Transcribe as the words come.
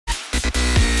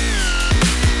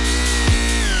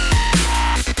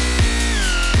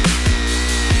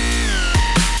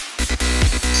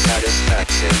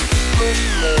said, push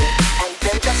me, and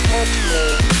then just hit me.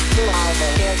 You are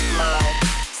my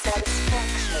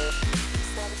satisfaction.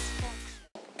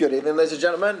 Good evening, ladies and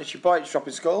gentlemen. It's your boy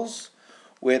Shopping Skulls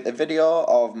with a video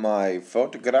of my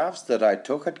photographs that I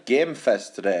took at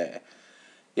GAMEfest today.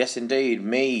 Yes, indeed,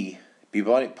 me,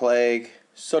 Bubonic Plague,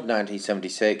 Sud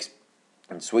 1976,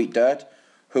 and Sweet Dirt,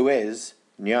 who is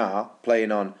Nya,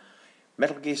 playing on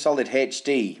Metal Gear Solid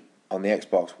HD on the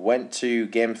Xbox, went to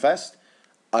GAMEfest,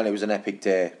 and it was an epic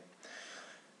day.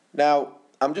 Now,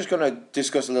 I'm just going to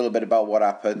discuss a little bit about what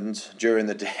happened during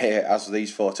the day as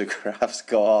these photographs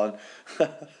go on.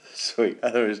 Sweet, I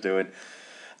know what I was doing.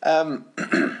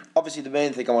 Obviously, the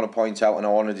main thing I want to point out and I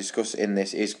want to discuss in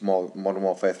this is Modern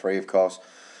Warfare 3, of course.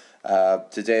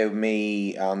 Today,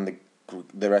 me and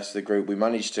the rest of the group, we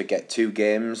managed to get 2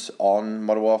 games on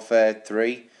Modern Warfare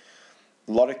 3.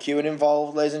 A lot of queuing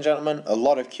involved, ladies and gentlemen. A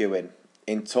lot of queuing.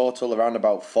 In total, around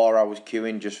about 4 hours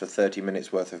queuing just for 30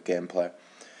 minutes worth of gameplay.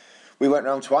 We went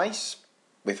round twice.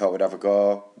 We thought we'd have a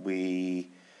go. We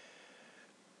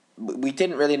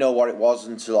didn't really know what it was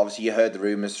until obviously you heard the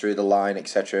rumours through the line,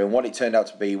 etc. And what it turned out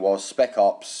to be was Spec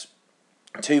Ops,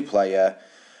 2-player,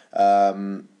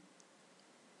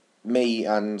 me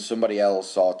and somebody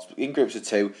else, or in groups of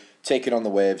 2, taking on the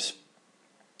waves.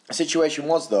 The situation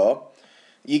was, though,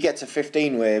 you get to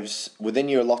 15 waves within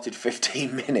your allotted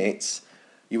 15 minutes,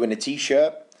 you win a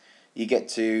t-shirt, you get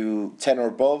to 10 or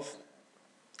above,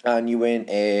 and you win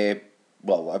a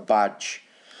badge.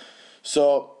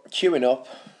 So, queuing up,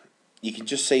 you can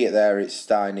just see it there, it's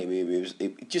starting,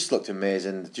 it just looked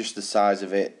amazing, just the size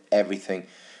of it, everything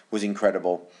was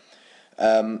incredible.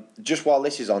 Just while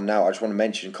this is on now, I just want to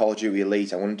mention Call of Duty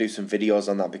Elite. I want to do some videos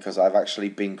on that because I've actually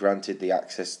been granted the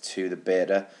access to the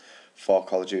beta for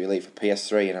Call of Duty Elite for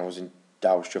PS3, and I was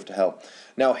chuffed to hell.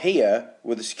 Now here,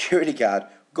 with the security guard,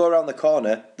 go around the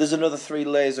corner, there's another 3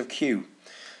 layers of queue.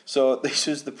 So this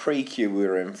was the pre-queue we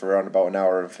were in for around about an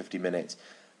hour and 50 minutes.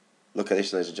 Look at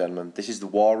this, ladies and gentlemen. This is the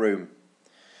war room.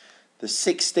 There's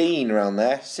 16 around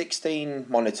there, 16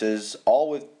 monitors, all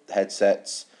with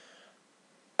headsets.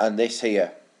 And this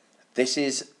here, this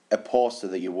is a poster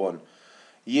that you won.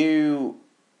 It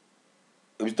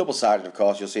was double-sided, of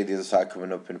course. You'll see the other side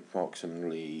coming up in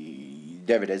approximately...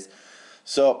 There it is.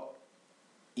 So,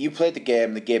 you played the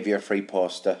game, they gave you a free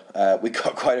poster. We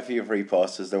got quite a few free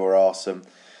posters, they were awesome.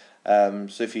 So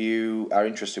if you are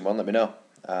interested in one, let me know.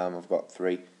 I've got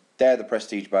 3. They're the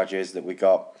prestige badges that we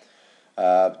got. 2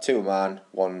 a man,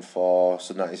 1 for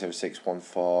Sud 1976, 1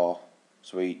 for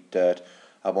Sweet Dirt,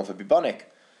 and 1 for Bubonic.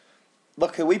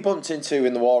 Look who we bumped into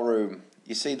in the war room.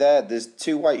 You see there's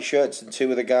 2 white shirts and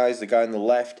 2 of the guys. The guy on the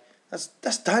left,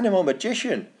 that's Dynamo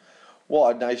Magician.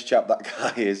 What a nice chap that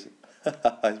guy is.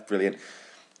 That's brilliant.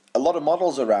 A lot of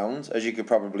models around, as you could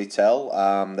probably tell.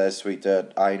 There's Sweet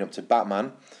Dirt eyeing up to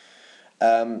Batman.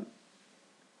 Then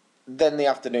the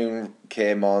afternoon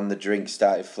came on, the drinks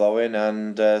started flowing,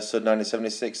 and Sud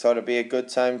 1976 thought it'd be a good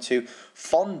time to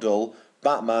fondle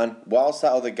Batman whilst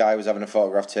that other guy was having a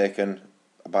photograph taken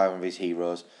by one of his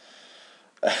heroes.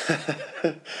 I'm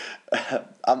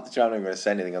not going to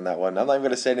say anything on that one. I'm not even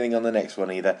going to say anything on the next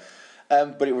one either.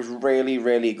 But it was really,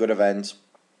 really good event.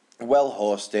 Well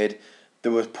hosted. They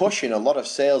were pushing a lot of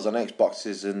sales on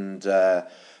Xboxes and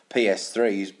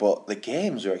PS3s, but the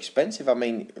games are expensive. I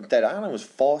mean, Dead Island was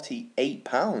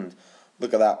 £48.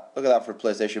 Look at that. Look at that for a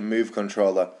PlayStation Move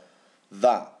controller.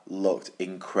 That looked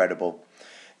incredible.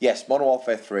 Yes, Modern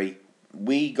Warfare 3.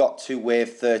 We got to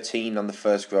wave 13 on the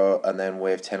first go and then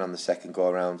wave 10 on the second go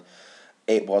around.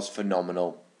 It was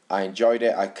phenomenal. I enjoyed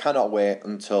it. I cannot wait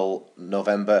until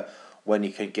November when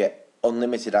you can get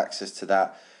unlimited access to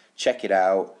that. Check it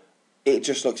out. It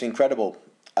just looks incredible.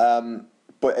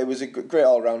 But it was a great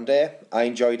all-round day. I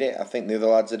enjoyed it. I think the other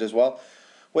lads did as well.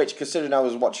 Which, considering I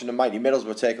was watching the mighty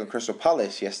Middlesbrough take on Crystal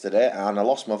Palace yesterday and I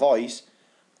lost my voice,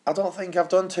 I don't think I've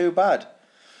done too bad.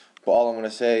 But all I'm going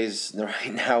to say is,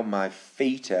 right now, my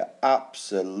feet are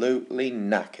absolutely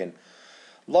knacking.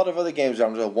 A lot of other games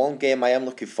around. One game I am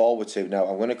looking forward to. Now,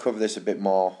 I'm going to cover this a bit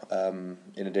more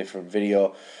in a different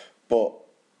video. But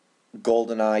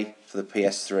GoldenEye for the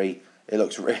PS3, it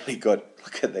looks really good.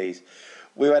 Look at these.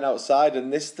 We went outside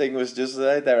and this thing was just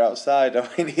there outside. I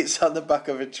mean, it's on the back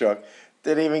of a truck.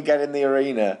 Didn't even get in the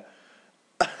arena.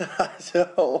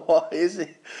 So, what is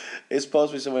it? It's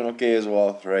supposed to be something on Gears of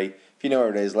War 3. If you know where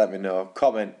it is, let me know.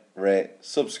 Comment, rate,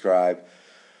 subscribe.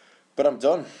 But I'm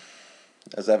done.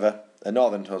 As ever, a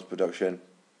Northern Tones production.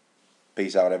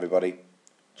 Peace out, everybody.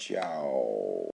 Ciao.